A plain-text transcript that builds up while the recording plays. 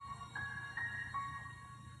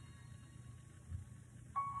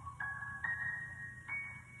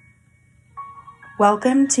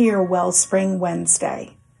Welcome to your Wellspring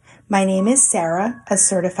Wednesday. My name is Sarah, a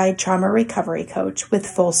certified trauma recovery coach with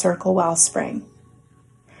Full Circle Wellspring.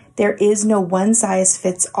 There is no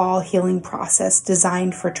one-size-fits-all healing process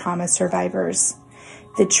designed for trauma survivors.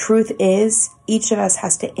 The truth is, each of us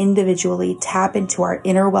has to individually tap into our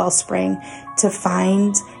inner wellspring to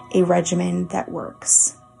find a regimen that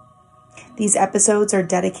works. These episodes are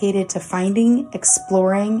dedicated to finding,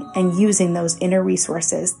 exploring, and using those inner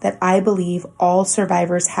resources that I believe all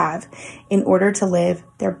survivors have in order to live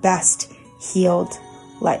their best healed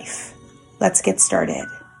life. Let's get started.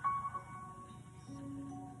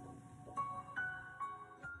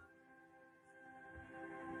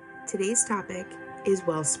 Today's topic is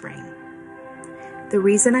Wellspring. The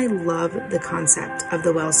reason I love the concept of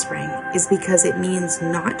the wellspring is because it means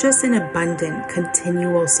not just an abundant,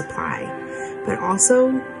 continual supply, but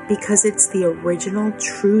also because it's the original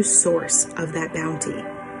true source of that bounty.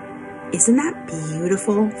 Isn't that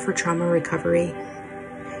beautiful for trauma recovery?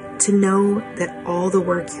 To know that all the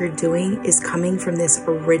work you're doing is coming from this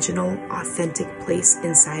original, authentic place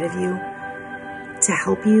inside of you to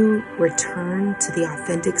help you return to the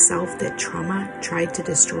authentic self that trauma tried to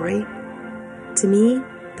destroy. To me,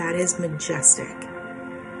 that is majestic.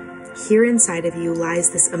 Here inside of you lies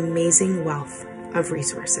this amazing wealth of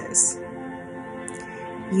resources.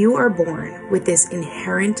 You are born with this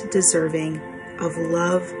inherent deserving of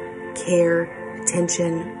love, care,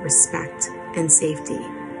 attention, respect, and safety.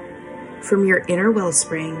 From your inner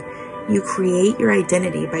wellspring, you create your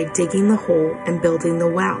identity by digging the hole and building the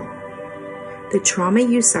well. The trauma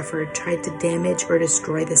you suffered tried to damage or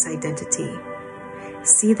destroy this identity.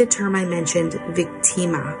 See the term I mentioned,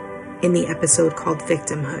 victima, in the episode called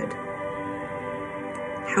Victimhood.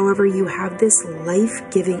 However, you have this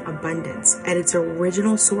life-giving abundance at its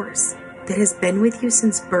original source that has been with you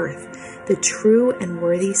since birth, the true and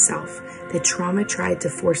worthy self that trauma tried to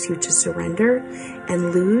force you to surrender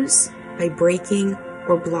and lose by breaking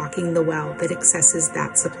or blocking the well that accesses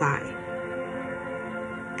that supply.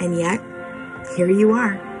 And yet, here you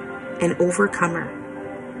are, an overcomer,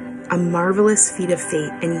 a marvelous feat of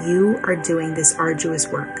fate, and you are doing this arduous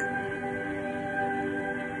work.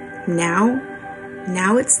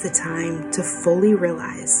 Now it's the time to fully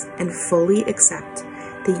realize and fully accept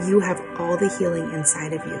that you have all the healing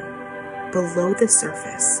inside of you, below the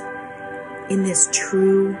surface, in this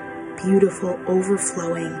true, beautiful,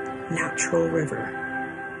 overflowing, natural river.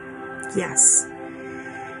 Yes,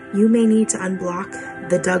 you may need to unblock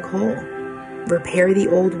the dug hole, repair the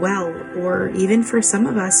old well, or even for some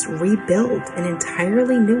of us, rebuild an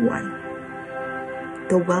entirely new one.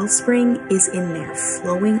 The wellspring is in there,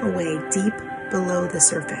 flowing away deep below the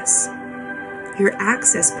surface. Your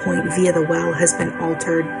access point via the well has been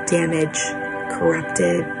altered, damaged,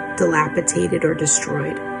 corrupted, dilapidated, or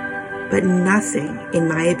destroyed. But nothing, in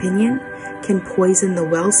my opinion, can poison the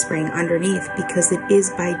wellspring underneath because it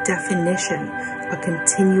is by definition a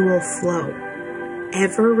continual flow,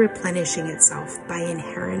 ever replenishing itself by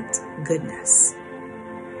inherent goodness.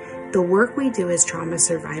 The work we do as trauma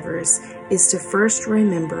survivors is to first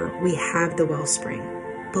remember we have the wellspring.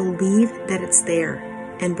 Believe that it's there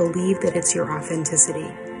and believe that it's your authenticity.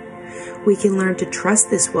 We can learn to trust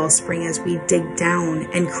this wellspring as we dig down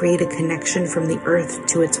and create a connection from the earth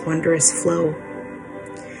to its wondrous flow.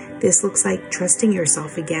 This looks like trusting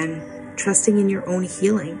yourself again, trusting in your own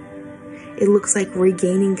healing. It looks like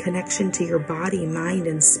regaining connection to your body, mind,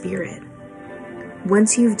 and spirit.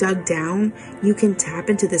 Once you've dug down, you can tap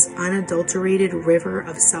into this unadulterated river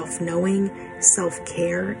of self-knowing,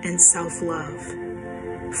 self-care, and self-love.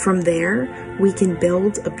 From there, we can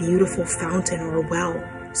build a beautiful fountain or well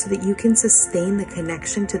so that you can sustain the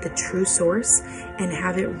connection to the true source and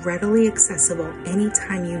have it readily accessible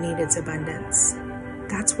anytime you need its abundance.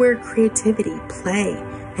 That's where creativity, play,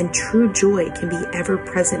 and true joy can be ever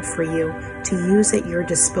present for you to use at your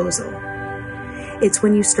disposal. It's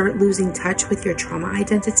when you start losing touch with your trauma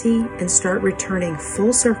identity and start returning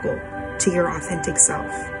full circle to your authentic self.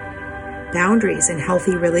 Boundaries and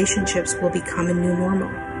healthy relationships will become a new normal.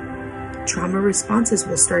 Trauma responses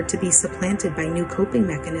will start to be supplanted by new coping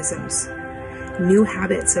mechanisms. New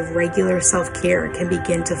habits of regular self-care can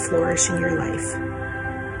begin to flourish in your life.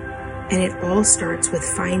 And it all starts with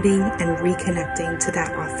finding and reconnecting to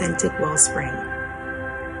that authentic wellspring.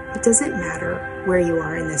 It doesn't matter where you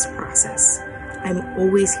are in this process. I'm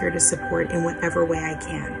always here to support in whatever way I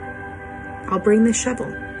can. I'll bring the shovel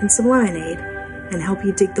and some lemonade and help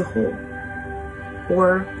you dig the hole.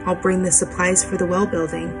 Or I'll bring the supplies for the well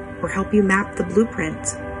building or help you map the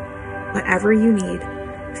blueprint. Whatever you need,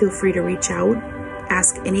 feel free to reach out,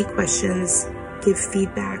 ask any questions, give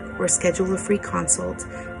feedback, or schedule a free consult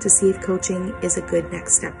to see if coaching is a good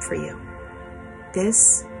next step for you.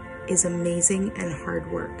 This is amazing and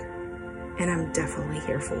hard work, and I'm definitely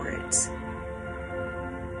here for it.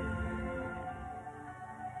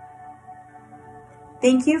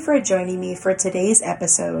 Thank you for joining me for today's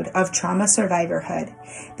episode of Trauma Survivorhood.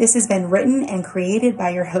 This has been written and created by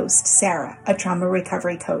your host, Sarah, a trauma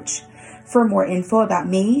recovery coach. For more info about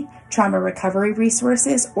me, trauma recovery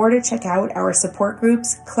resources, or to check out our support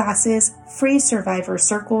groups, classes, free survivor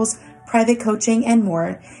circles, private coaching, and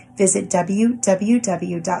more, visit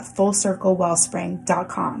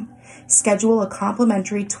www.fullcirclewellspring.com. Schedule a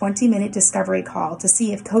complimentary 20-minute discovery call to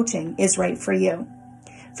see if coaching is right for you.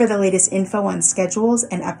 For the latest info on schedules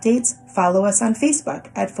and updates, follow us on Facebook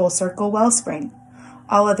at Full Circle Wellspring.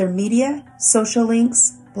 All other media, social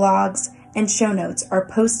links, blogs, and show notes are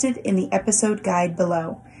posted in the episode guide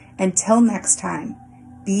below. Until next time,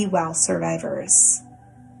 be well, survivors.